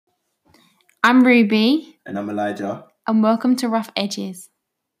I'm Ruby. And I'm Elijah. And welcome to Rough Edges.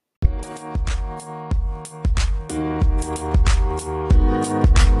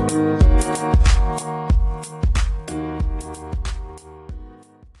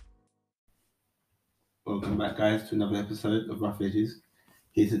 Welcome back, guys, to another episode of Rough Edges.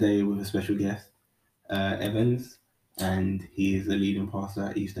 Here today with a special guest, Evans, and he is the leading pastor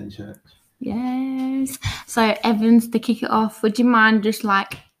at Eastern Church. Yes. So, Evans, to kick it off, would you mind just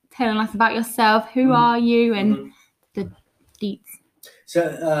telling us about yourself? Who are you and the deets?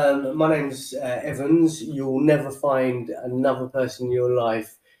 So, my name's Evans. You'll never find another person in your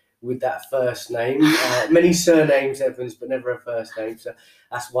life with that first name. Many surnames, Evans, but never a first name. So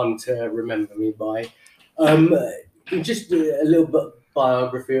that's one to remember me by. Just a little bit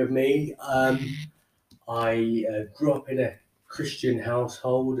biography of me. I grew up in a Christian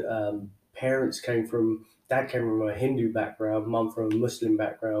household. Dad came from a Hindu background, mum from a Muslim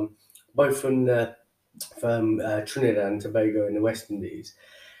background, both from Trinidad and Tobago in the West Indies.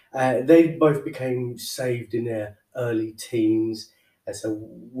 They both became saved in their early teens, and so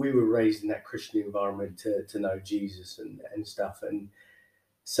we were raised in that Christian environment to know Jesus and stuff. And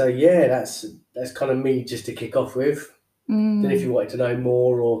so that's kind of me just to kick off with. Then if you wanted to know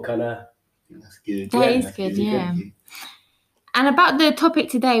more or kind of, that's good. That is good, yeah. And about the topic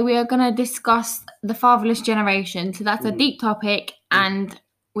today, we are going to discuss the fatherless generation. So that's a deep topic, and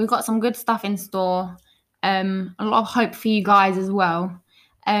we've got some good stuff in store. A lot of hope for you guys as well.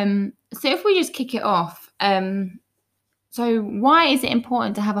 So if we just kick it off, so why is it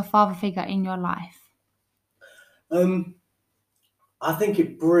important to have a father figure in your life? I think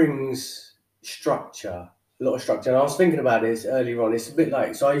it brings structure, a lot of structure. And I was thinking about this earlier on. It's a bit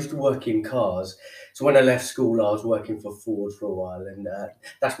like, so I used to work in cars. So when I left school, I was working for Ford for a while, and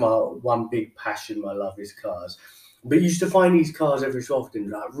that's my one big passion. My love is cars. But you used to find these cars every so often,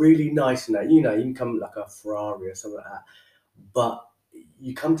 like really nice and that, you can come like a Ferrari or something like that. But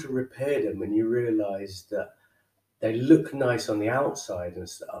you come to repair them and you realise that they look nice on the outside and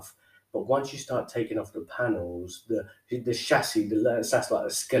stuff. But once you start taking off the panels, the chassis, that's like the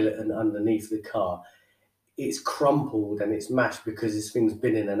skeleton underneath the car, it's crumpled and it's mashed because this thing's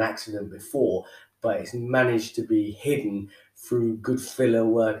been in an accident before, but it's managed to be hidden through good filler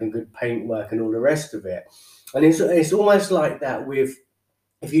work and good paint work and all the rest of it. And it's almost like that with,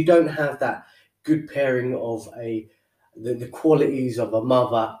 if you don't have that good pairing of the qualities of a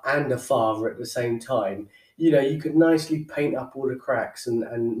mother and a father at the same time, you could nicely paint up all the cracks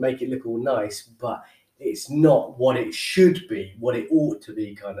and make it look all nice, but it's not what it should be, what it ought to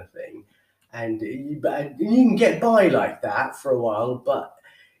be, kind of thing. And you can get by like that for a while, but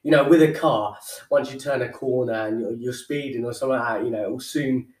with a car, once you turn a corner and you're speeding or something like that, it will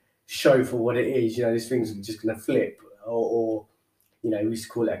soon show for what it is. this thing's just going to flip, or we used to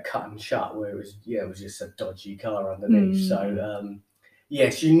call it a cut and shut, where it was just a dodgy car underneath. So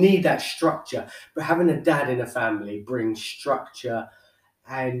yes, you need that structure, but having a dad in a family brings structure.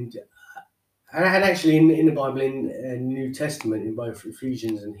 And actually in the Bible, in the New Testament, in both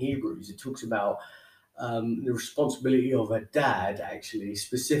Ephesians and Hebrews, it talks about the responsibility of a dad, actually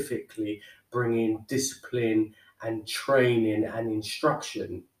specifically bringing discipline and training and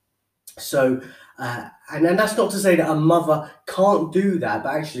instruction. So, and that's not to say that a mother can't do that,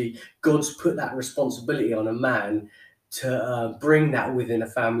 but actually God's put that responsibility on a man to bring that within a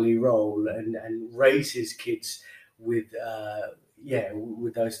family role and raise his kids with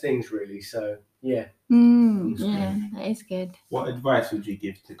those things, really. So, yeah. That is good. What advice would you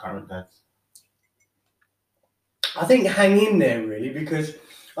give to current dads? I think hang in there, really, because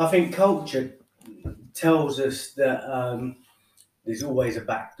I think culture tells us that there's always a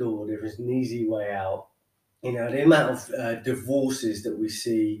back door. There is an easy way out. The amount of divorces that we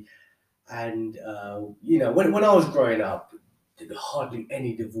see, and when I was growing up, there were hardly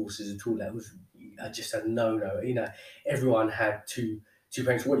any divorces at all. That was just a no-no. Everyone had two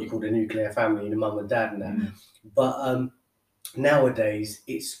parents, what you call a nuclear family, a mum and dad and that. But nowadays,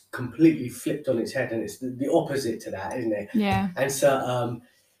 it's completely flipped on its head, and it's the opposite to that, isn't it? Yeah. And so,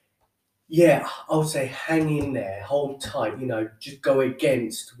 I would say hang in there, hold tight, just go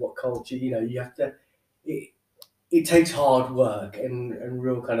against what culture, you have to, it takes hard work and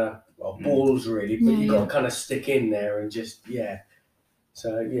real kind of balls, really, but you've got to kind of stick in there and just,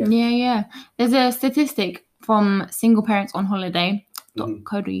 So, Yeah. There's a statistic from Single Parents on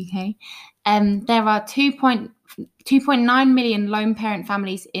Holiday.co.uk. There are 2.9 million lone parent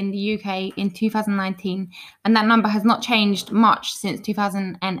families in the UK in 2019, and that number has not changed much since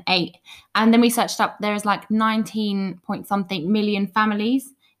 2008. And then we searched up, there is 19 point something million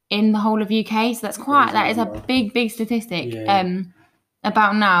families in the whole of UK. So that is a big statistic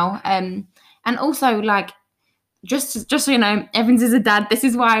about now. And also, like, just so you know, Evans is a dad. This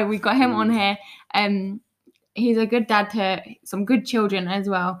is why we got him on here. He's a good dad to some good children as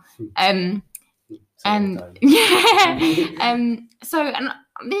well. And yeah. So, and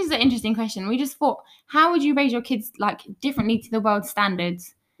this is an interesting question. We just thought, how would you raise your kids like differently to the world's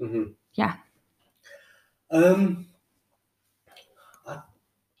standards? Yeah. I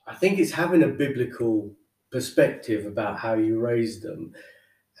think it's having a biblical perspective about how you raise them,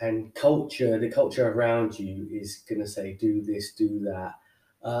 and the culture around you is going to say, do this, do that.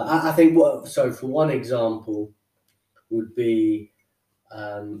 I think so for one example would be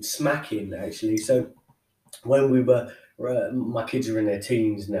smacking, actually. So when we were, my kids are in their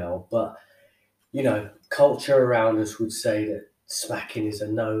teens now, but, you know, culture around us would say that smacking is a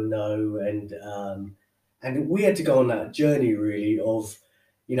no-no, and we had to go on that journey really of,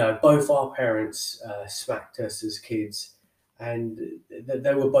 you know, both our parents smacked us as kids, and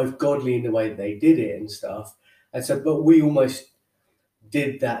they were both godly in the way that they did it and stuff. And so, but we almost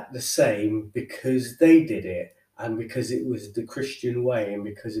did that the same because they did it, and because it was the Christian way, and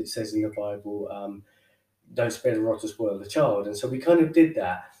because it says in the Bible, don't spare the rod to spoil the child. And so we kind of did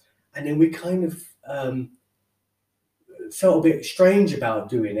that. And then we kind of felt a bit strange about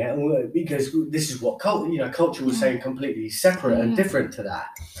doing it, because this is what culture was saying completely separate and different to that.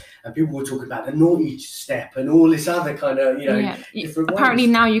 And people were talking about the naughty step and all this other kind of, different apparently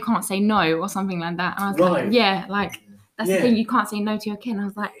ways. now you can't say no or something like that. And I was like, that's the thing, you can't say no to your kid. And I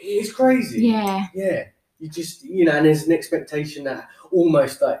was like, it's crazy. Yeah. You just, and there's an expectation that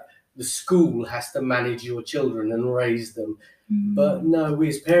almost like the school has to manage your children and raise them. But no, we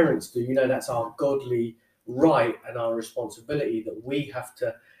as parents do, that's our godly right and our responsibility, that we have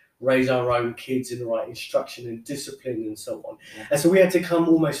to raise our own kids in the right instruction and discipline and so on. And so we had to come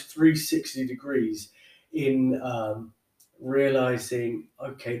almost 360 degrees in realizing,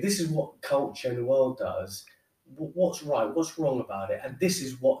 okay, this is what culture and the world does. What's right, what's wrong about it? And this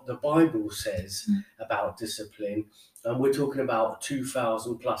is what the Bible says about discipline. And we're talking about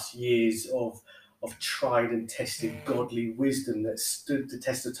 2,000 plus years of tried and tested godly wisdom that stood the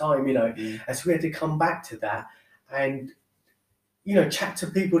test of time, And so we had to come back to that and, chat to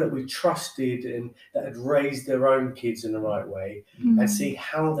people that we trusted and that had raised their own kids in the right way, and see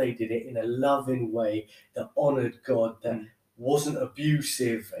how they did it in a loving way that honoured God, that wasn't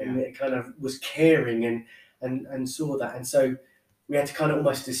abusive, and it kind of was caring and saw that. And so we had to kind of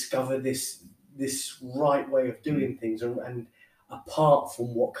almost discover this right way of doing things, and apart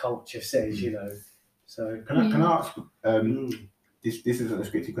from what culture says, So can I ask? This isn't a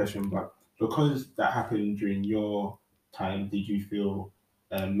scripted question, but because that happened during your time, did you feel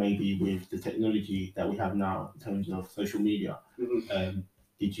maybe with the technology that we have now in terms of social media,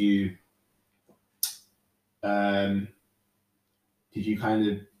 did you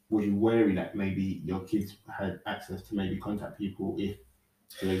was you wary that maybe your kids had access to maybe contact people, if,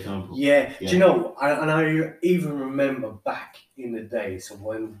 for example? Yeah. Do you know? And I even remember back in the days of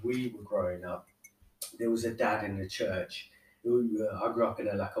when we were growing up, there was a dad in the church. I grew up in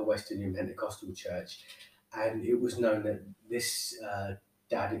a West Indian Pentecostal church, and it was known that this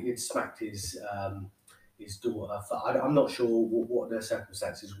dad had smacked his daughter. I'm not sure what the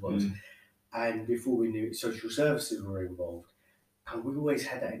circumstances was, and before we knew it, social services were involved. And we always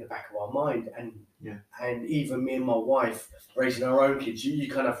had that in the back of our mind. And even me and my wife raising our own kids, you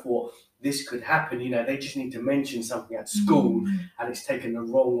kind of thought this could happen. They just need to mention something at school and it's taken the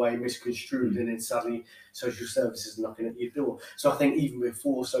wrong way, misconstrued, and then suddenly social services are knocking at your door. So I think even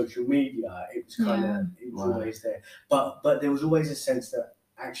before social media, it was always there. But there was always a sense that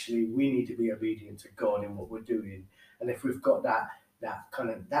actually we need to be obedient to God in what we're doing. And if we've got that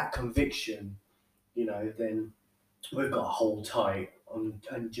conviction, then we've got to hold tight on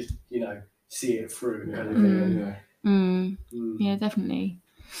and just, see it through kind of thing. Yeah, definitely.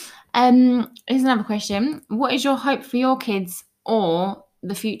 Here's another question. What is your hope for your kids or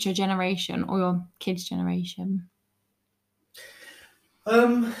the future generation or your kids' generation?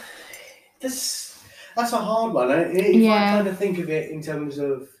 That's a hard one. If I kind of think of it in terms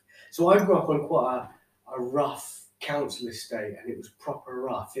of... So I grew up on quite a rough council estate, and it was proper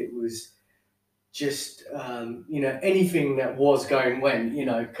rough. It was just, anything that was going went,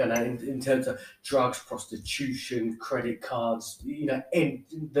 kind of in terms of drugs, prostitution, credit cards, in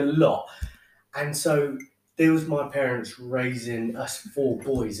the lot. And so there was my parents raising us 4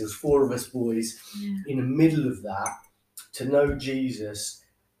 boys. There was 4 of us boys in the middle of that to know Jesus.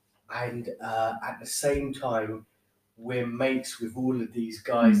 And at the same time, we're mates with all of these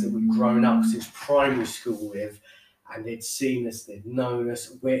guys that we've grown up since primary school with, and they'd seen us, they'd known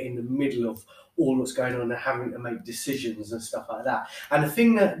us. We're in the middle of all that's going on and having to make decisions and stuff like that. And the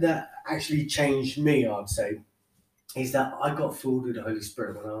thing that actually changed me, I'd say, is that I got filled with the Holy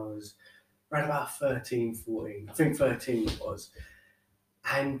Spirit when I was around about 13, 14. I think 13 it was.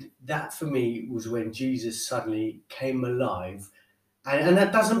 And that for me was when Jesus suddenly came alive. And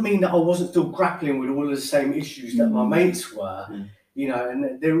that doesn't mean that I wasn't still grappling with all of the same issues that my mates were, you know,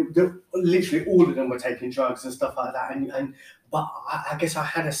 and they're literally all of them were taking drugs and stuff like that. But I guess I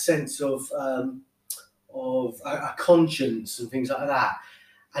had a sense of a conscience and things like that.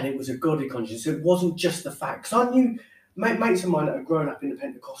 And it was a godly conscience. It wasn't just the fact, because I knew mates of mine that had grown up in the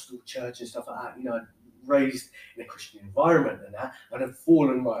Pentecostal church and stuff like that, you know, raised in a Christian environment and that, and had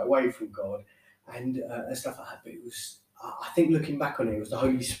fallen right away from God and stuff like that. But it was, I think looking back on it, it was the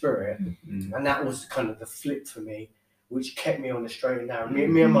Holy Spirit, and that was kind of the flip for me, which kept me on the straight and narrow.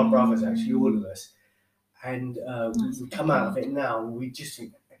 Me and my brothers, actually, all of us. And we come out of it now, and we just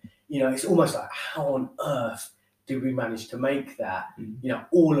think, you know, it's almost like, how on earth did we manage to make that? You know,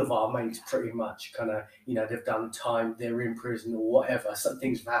 all of our mates pretty much kind of, you know, they've done time, they're in prison or whatever. Some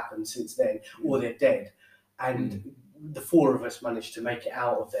things have happened since then, or they're dead. And the four of us managed to make it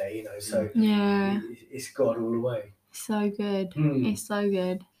out of there, you know, so it's God all the way. So good. It's so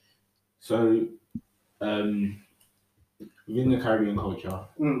good. So, within the Caribbean culture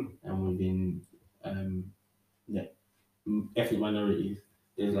and within ethnic minorities,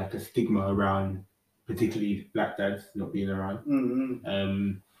 there's like a stigma around particularly black dads not being around.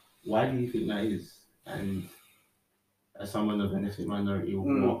 Why do you think that is? And as someone of an ethnic minority,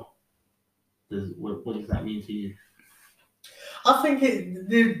 what does that mean to you? I think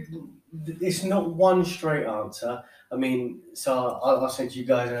it's not one straight answer. I mean, so I said to you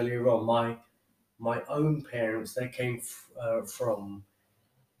guys earlier on, my own parents, they came from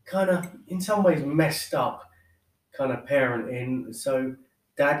kind of, in some ways, messed up kind of parenting. So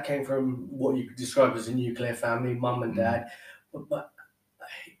dad came from what you could describe as a nuclear family, mum and dad. But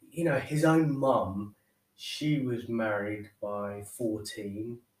you know, his own mum, she was married by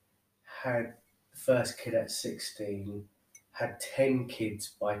 14, had the first kid at 16, had 10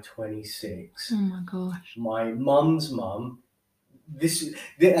 kids by 26. Oh my gosh. My mum's mum, this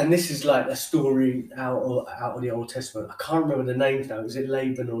is like a story out of the Old Testament. I can't remember the names now. Was it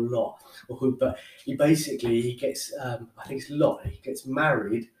Laban or Lot or who? But he gets I think it's Lot. He gets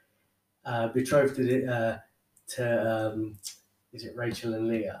married, betrothed to is it Rachel and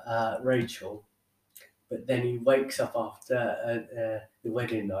Leah? Rachel. But then he wakes up after the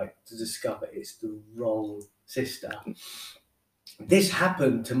wedding night to discover it's the wrong sister. This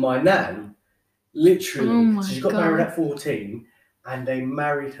happened to my nan, literally. So she got married at 14, and they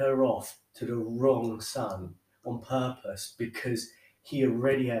married her off to the wrong son on purpose because he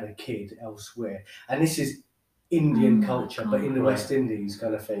already had a kid elsewhere. And this is Indian culture, but in the West Indies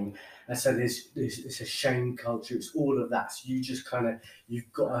kind of thing. And so it's a shame culture. It's all of that. So you just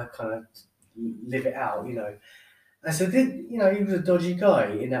you've got to kind of live it out, you know. And so he was a dodgy guy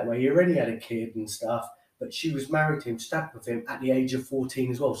in that way. He already had a kid and stuff, but she was married to him, stuck with him at the age of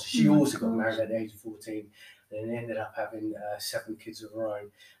 14 as well. So she also got married at the age of 14. And ended up having 7 kids of her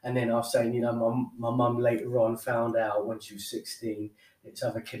own. And then I was saying, you know, my mum later on found out when she was 16, this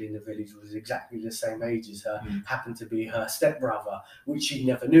other kid in the village was exactly the same age as her, happened to be her stepbrother, which she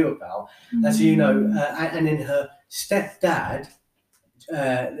never knew about. And so, you know, and then her stepdad,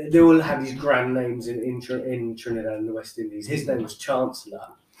 they all had these grand names in Trinidad and the West Indies. His name was Chancellor,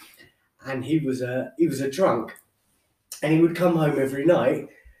 and he was a drunk, and he would come home every night,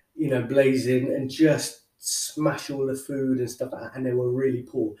 you know, blazing, and just smash all the food and stuff like that. And they were really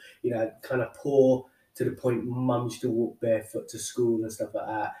poor, you know, kind of poor to the point mum used to walk barefoot to school and stuff like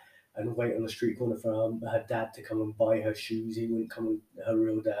that, and wait on the street corner for her dad to come and buy her shoes. He wouldn't come, her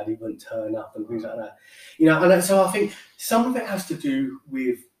real dad, he wouldn't turn up and things like that, you know. And so I think some of it has to do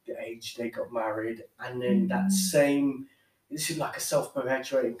with the age they got married, and then that same, this is like a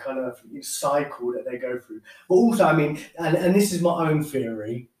self-perpetuating kind of cycle that they go through. But also, I mean, and this is my own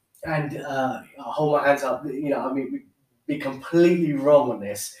theory, and I hold my hands up, you know, I mean, be completely wrong on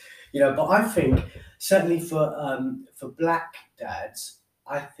this, you know, but I think certainly for black dads,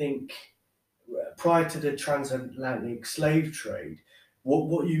 I think prior to the transatlantic slave trade,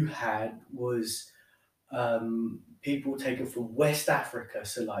 what you had was people taken from West Africa,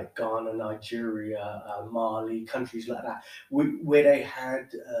 so like Ghana, Nigeria, Mali, countries like that, where they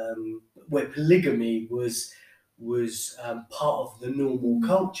had where polygamy was part of the normal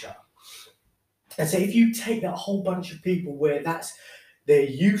culture. And so if you take that whole bunch of people where they're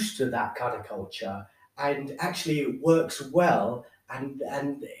used to that kind of culture, and actually it works well,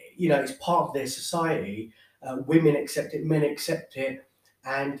 and you know, it's part of their society, women accept it, men accept it,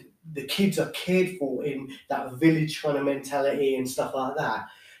 and the kids are cared for in that village kind of mentality and stuff like that,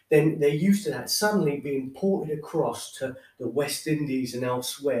 then they're used to that suddenly being ported across to the West Indies and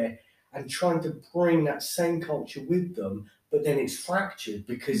elsewhere, and trying to bring that same culture with them, but then it's fractured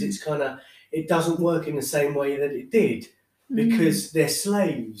because it's kind of, it doesn't work in the same way that it did, because they're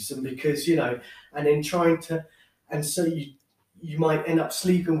slaves, and because, you know, and then trying to, and so you might end up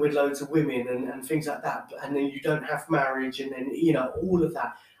sleeping with loads of women and things like that, and then you don't have marriage, and then, you know, all of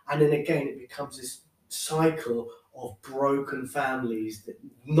that, and then again it becomes this cycle of broken families, that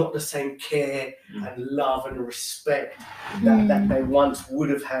not the same care and love and respect that they once would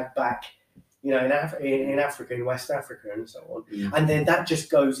have had back, you know, in Africa, in West Africa, and so on. And then that just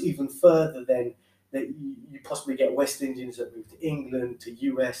goes even further. Then that you possibly get West Indians that move to England, to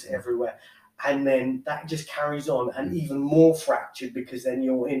US, everywhere, and then that just carries on, and even more fractured, because then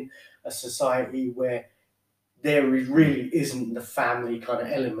you're in a society where there really isn't the family kind of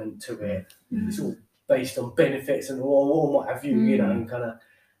element to it. It's all based on benefits and or what have you, you know, and kind of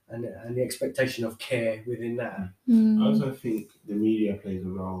and the expectation of care within that. I also think the media plays a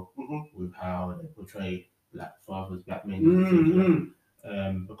role with how they portray black fathers, black men,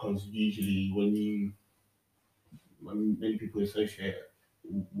 because usually when many people associate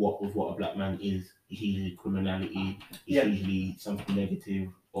what a black man is, it's usually criminality, it's usually something negative,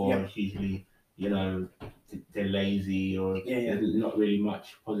 or it's usually, you know, they're lazy, or there's not really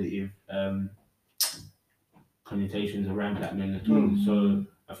much positive connotations around black men at all. So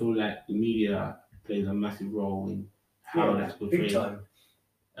I feel like the media plays a massive role in how that's portrayed. Big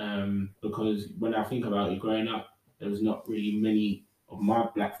time. Because when I think about it, growing up, there was not really many of my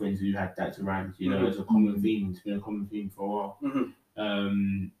black friends who had dads around. You know, it's a common theme. It's been a common theme for a while.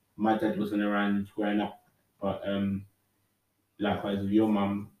 My dad wasn't around growing up, but likewise with your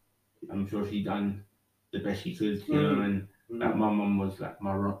mum, I'm sure she done the best she could, you know, and like my mum was like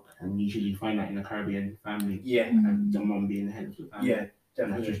my rock, and usually you find that in a Caribbean family, the mum being the head of the family. Yeah, definitely.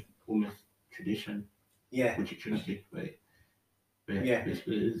 And that's just almost tradition, which it shouldn't be, but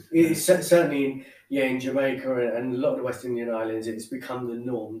it's certainly in Jamaica and a lot of the West Indian islands, it's become the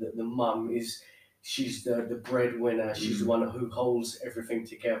norm that the mum she's the breadwinner, she's the one who holds everything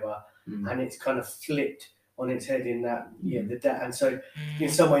together, and it's kind of flipped on its head in that the dad, and so in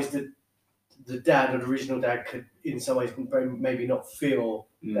some ways the dad or the original dad could in some ways maybe not feel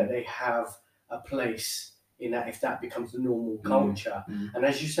that they have a place in that, if that becomes the normal culture. And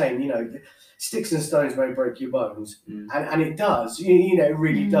as you're saying, you know, sticks and stones may break your bones, and it does, you know, it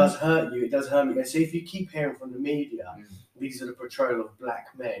really does hurt you, it does hurt me. And so if you keep hearing from the media, these are the portrayal of black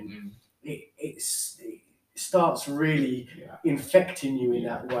men, it starts really infecting you in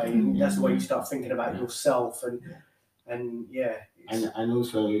that way, and that's the way you start thinking about yourself, and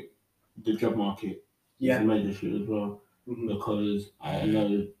also the job market is a major issue as well, because I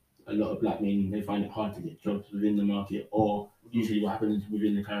know a lot of black men, they find it hard to get jobs within the market, or usually what happens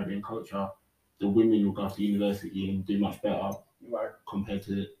within the Caribbean culture, the women will go to university and do much better compared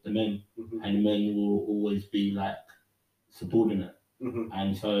to the men, and the men will always be like subordinate,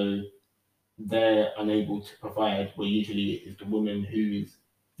 and so they're unable to provide, where usually it's the woman who is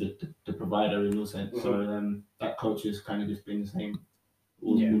the provider in all sense. So that culture has kind of just been the same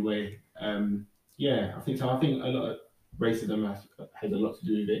all the way. I think so. I think a lot of racism has a lot to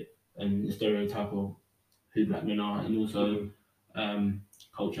do with it, and the stereotype of who black men are, and also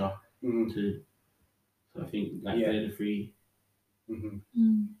culture too. So I think like they're the three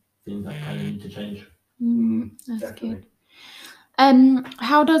things that kind of need to change. That's Definitely. good.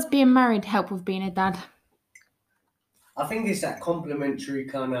 How does being married help with being a dad? I think it's that complementary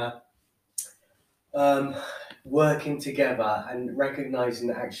kind of working together and recognizing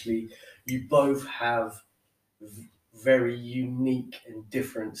that actually you both have very unique and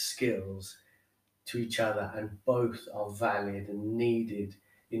different skills to each other, and both are valid and needed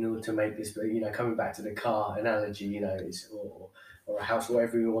in order to make this, you know, coming back to the car analogy, you know, it's or a house,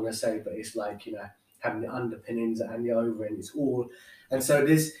 whatever you want to say, but it's like, you know, having the underpinnings and the over end, it's all. And so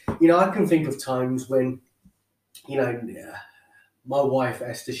there's, you know, I can think of times when, you know, my wife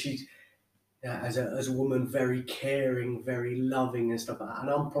Esther, she's as a woman, very caring, very loving and stuff like that, and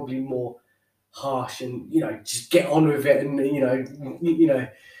I'm probably more harsh and, you know, just get on with it, and you know,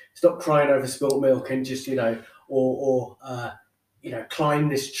 stop crying over spilt milk, and just, you know, or you know, climb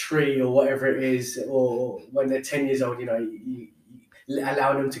this tree or whatever it is, or when they're 10 years old, you know, you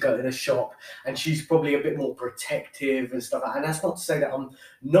allow them to go to the shop, and she's probably a bit more protective and stuff like that. And that's not to say that I'm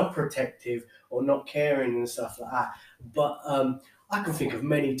not protective or not caring and stuff like that, but I can think of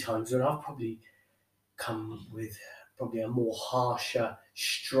many times when I've probably come with probably a more harsher,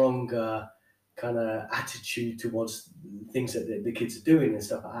 stronger kind of attitude towards things that the kids are doing and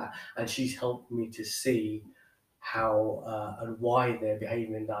stuff like that, and she's helped me to see how and why they're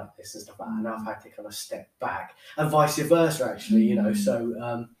behaving like this and stuff like that. And I've had to kind of step back, and vice versa, actually, you know.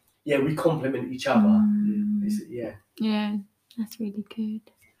 So yeah, we complement each other. Yeah, that's really good.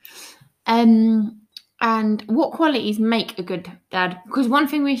 And what qualities make a good dad? Because one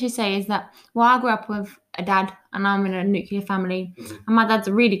thing we should say is that, well, I grew up with a dad and I'm in a nuclear family, and my dad's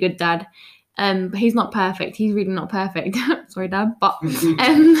a really good dad. But he's not perfect. He's really not perfect. Sorry, Dad. But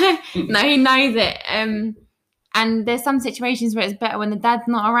no, he knows it. And there's some situations where it's better when the dad's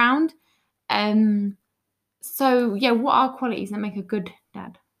not around. So yeah, what are qualities that make a good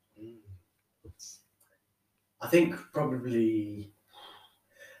dad? I think probably,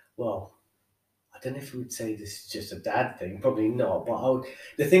 well, I don't know if we would say this is just a dad thing. Probably not. But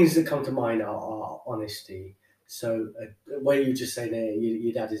the things that come to mind are honesty. So where you just say that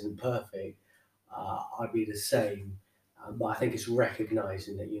your dad isn't perfect, I'd be the same. But I think it's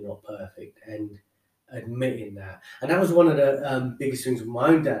recognizing that you're not perfect and admitting that. And that was one of the biggest things with my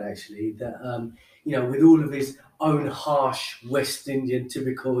own dad, actually, that, you know, with all of his own harsh West Indian,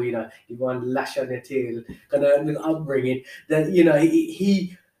 typical, you know, you want lash on your tail kind of upbringing, that, you know,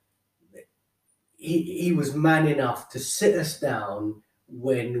 he was man enough to sit us down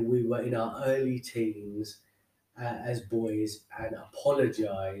when we were in our early teens as boys and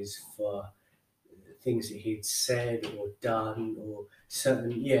apologize for things that he'd said or done, or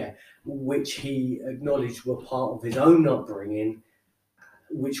certain, which he acknowledged were part of his own upbringing,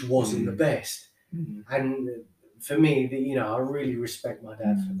 which wasn't the best. And for me, you know, I really respect my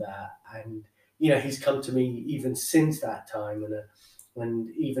dad for that. And, you know, he's come to me even since that time and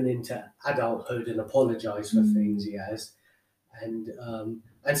even into adulthood and apologized for things he has. And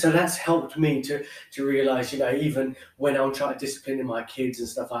so that's helped me to realise, you know, even when I'm trying to discipline my kids and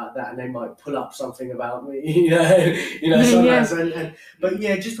stuff like that, and they might pull up something about me, you know, sometimes. But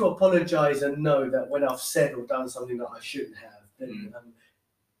yeah, just to apologise and know that when I've said or done something that I shouldn't have, then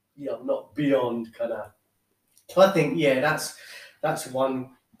I'm not beyond kind of. So I think that's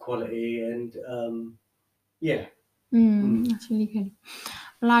one quality, and that's really good.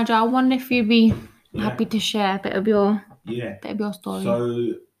 Elijah, I wonder if you'd be happy to share a bit of your story.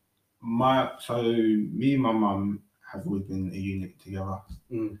 So me and my mum have always been a unit together.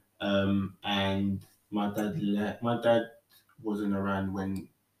 And my dad wasn't around when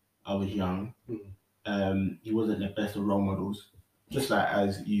I was young. He wasn't the best of role models, just like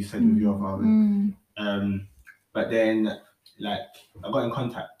as you said with your father. But then, like, I got in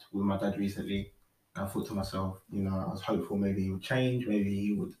contact with my dad recently. And I thought to myself, you know, I was hopeful maybe he would change, maybe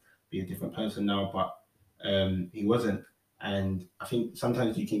he would be a different person now, but he wasn't. And I think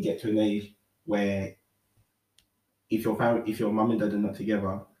sometimes you can get to an age where if your mum and dad are not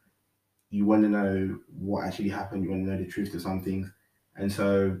together, you want to know what actually happened. You want to know the truth to some things. And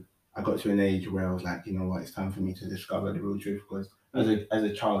so I got to an age where I was like, you know what, it's time for me to discover the real truth. Because as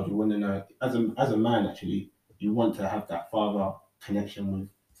a child, you want to know, as a man actually, you want to have that father connection with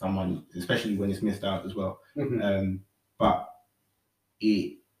someone, especially when it's missed out as well. But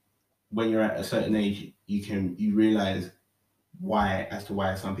when you're at a certain age, you realize why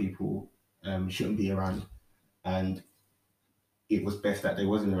some people shouldn't be around, and it was best that they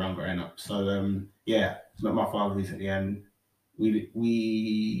wasn't around growing up. So met my father recently, and we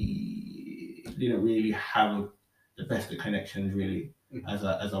didn't really have the best of connections really as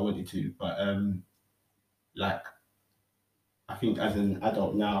I wanted to, but like I think as an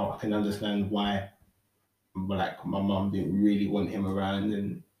adult now I can understand why like my mum didn't really want him around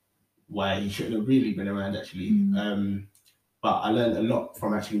and why he shouldn't have really been around actually. But I learned a lot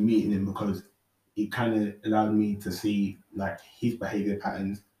from actually meeting him, because it kind of allowed me to see like his behavior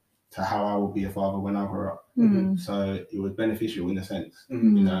patterns to how I would be a father when I grew up. So it was beneficial in a sense, you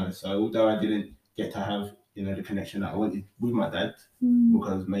know. So although I didn't get to have, you know, the connection that I wanted with my dad,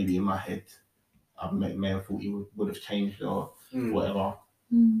 because maybe in my head I may have thought he would have changed or whatever.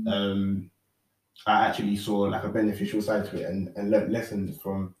 I actually saw like a beneficial side to it and learned lessons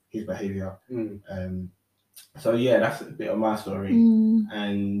from his behavior. So yeah, that's a bit of my story.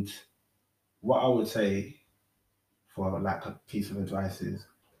 And what I would say for like a piece of advice is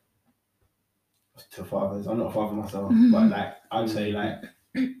to fathers. I'm not a father myself, but like I'd say like,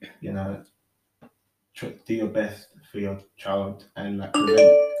 you know, do your best for your child and like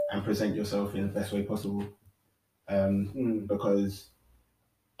present yourself in the best way possible. Because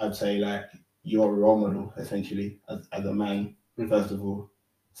I'd say like you're a role model essentially as a man, first of all.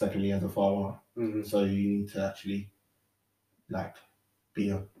 Secondly, as a father. So you need to actually like be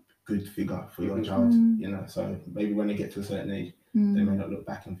a good figure for your child, you know. So maybe when they get to a certain age, they may not look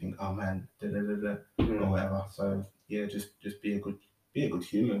back and think, oh man, or whatever. So yeah, just be a good be a good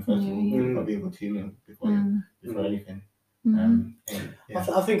human first of all. Yeah. You've got to be a good human before anything. Mhm. And,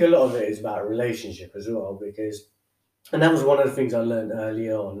 I think a lot of it is about relationship as well, because, and that was one of the things I learned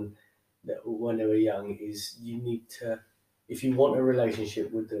early on, that when they were young, is you need to, if you want a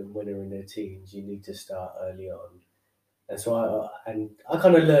relationship with them when they're in their teens, you need to start early on. And so I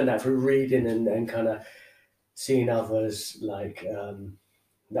kind of learned that through reading and kind of seeing others like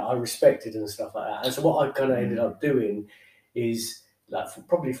that I respected and stuff like that. And so what I kind of ended up doing is like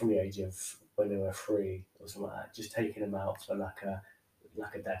probably from the age of when they were 3 or something like that, just taking them out for like a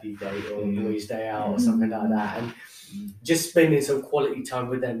daddy day or a boys' day out or something like that, and just spending some quality time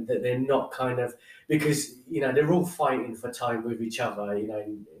with them, that they're not kind of, because they're all fighting for time with each other, in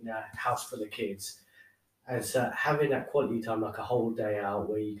a house full of kids. And so having that quality time, like a whole day out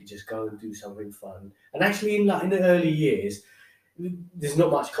where you could just go and do something fun. And actually in the early years, there's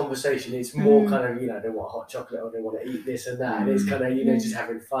not much conversation. It's more kind of, they want hot chocolate or they want to eat this and that. And it's kind of, just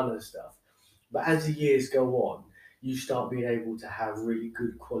having fun and stuff. But as the years go on, you start being able to have really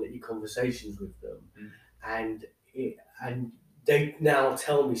good quality conversations with them. And they now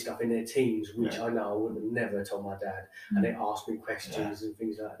tell me stuff in their teens, which I know I would have never told my dad. And they ask me questions and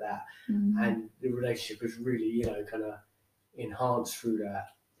things like that. And the relationship is really, kind of enhanced through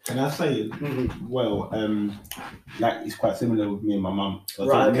that. Can I say, well, like it's quite similar with me and my mum. So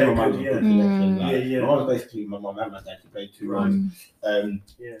Right, okay, my mum, good, good connection. Like, Yeah. My mum was basically my mum and my dad. She played 2 roles.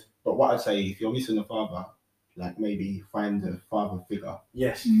 But what I'd say, if you're missing a father, like maybe find a father figure.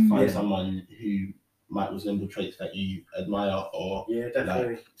 Yes. Find someone who might resemble traits that you admire, or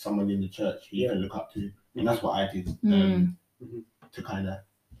like someone in the church who you can look up to. And that's what I did to kind of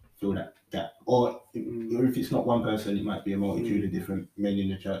fill that gap. Or if it's not one person, it might be a multitude of different men in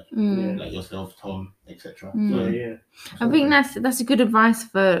the church, like yourself, Tom, etc. I think that's a good advice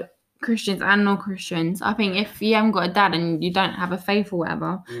for Christians and non-Christians. I think if you haven't got a dad and you don't have a faith or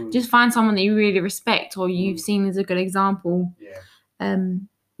whatever, just find someone that you really respect or you've seen as a good example. To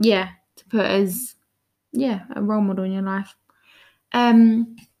put as a role model in your life.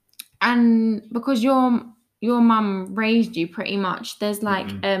 And because your mum raised you pretty much, there's like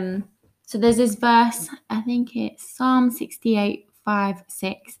so there's this verse, I think it's Psalm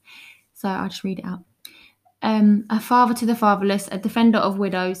 68:5-6. So I'll just read it out. A father to the fatherless, a defender of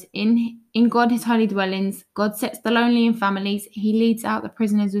widows. In God his holy dwellings, God sets the lonely in families. He leads out the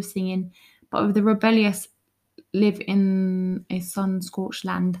prisoners with singing, but with the rebellious live in a sun-scorched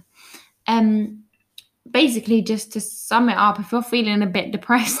land. Basically, just to sum it up, if you're feeling a bit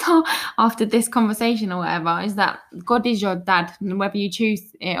depressed after this conversation or whatever, is that God is your dad, and whether you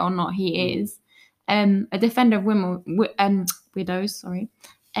choose it or not, he is. A defender of widows, sorry.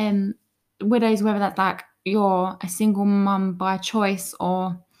 Widows, whether that's like you're a single mum by choice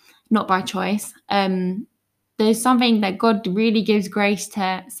or not by choice. There's something that God really gives grace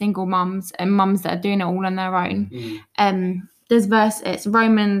to single mums and mums that are doing it all on their own. This verse, it's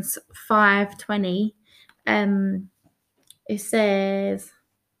Romans 5:20. It says,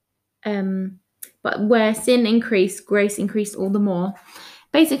 but where sin increased, grace increased all the more.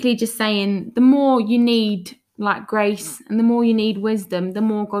 Basically just saying the more you need like grace and the more you need wisdom, the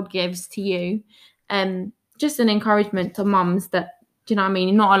more God gives to you. Just an encouragement to mums that, do you know what I mean?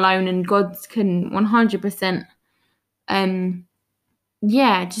 You're not alone and God can 100%,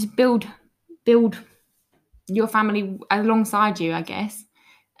 just build your family alongside you, I guess.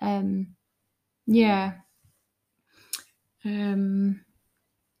 And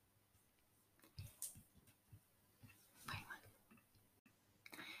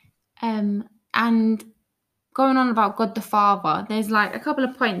going on about God the Father, there's like a couple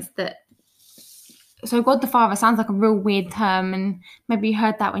of points that. So God the Father sounds like a real weird term, and maybe you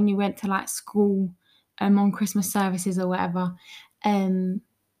heard that when you went to like school, on Christmas services or whatever.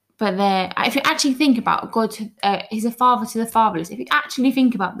 But if you actually think about God, he's a father to the fatherless. If you actually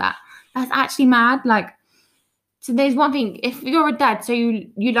think about that, that's actually mad. Like, so there's one thing. If you're a dad, so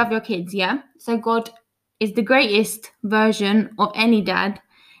you love your kids, yeah. So God is the greatest version of any dad.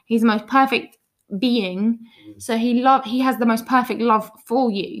 He's the most perfect being. So he has the most perfect love for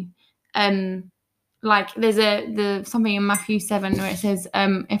you. Like there's something in Matthew 7 where it says,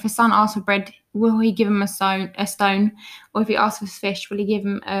 if a son asks for bread, will he give him a stone? Or if he asks for fish, will he give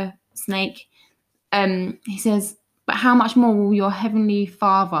him a snake? He says, but how much more will your heavenly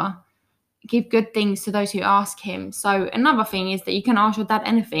Father give good things to those who ask him? So another thing is that you can ask your dad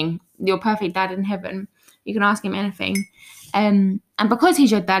anything, your perfect dad in heaven. You can ask him anything. And because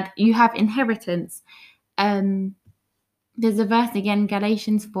he's your dad, you have inheritance. There's a verse again,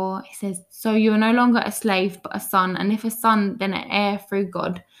 Galatians 4. It says, so you are no longer a slave, but a son. And if a son, then an heir through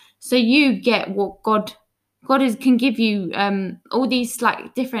God. So you get what God God can give you all these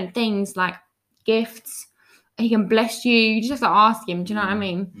like different things, like gifts. He can bless you. You just have to ask him. Do you know what I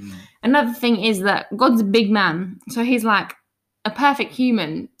mean? Another thing is that God's a big man, so he's like a perfect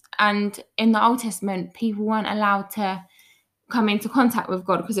human. And in the Old Testament, people weren't allowed to come into contact with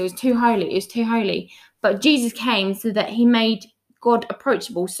God because it was too holy. It was too holy. But Jesus came so that he made God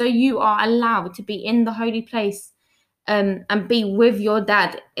approachable. So you are allowed to be in the holy place and be with your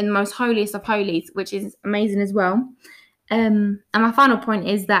dad in the most holiest of holies, which is amazing as well. And my final point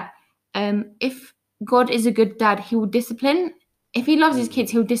is that if God is a good dad, he will discipline. If he loves his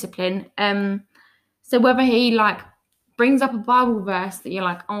kids, he'll discipline. So whether he like brings up a Bible verse that you're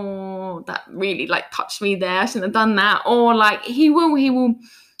like, oh, that really like touched me there, I shouldn't have done that, or like he will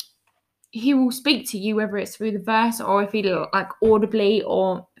speak to you, whether it's through the verse or if he like audibly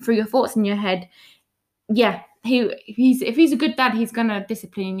or through your thoughts in your head. Yeah, if he's a good dad, he's gonna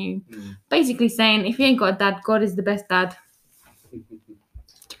discipline you. Basically saying, if you ain't got a dad, God is the best dad.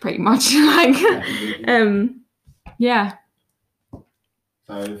 Pretty much. Like yeah.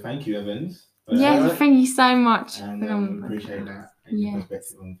 So thank you, Evans. Thank you so much. And appreciate that and your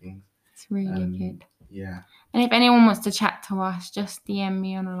perspective on things. It's really good. Yeah. And if anyone wants to chat to us, just DM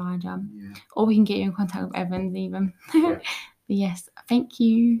me on Elijah. Or we can get you in contact with Evans even. But yes, thank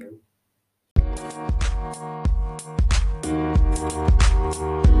you.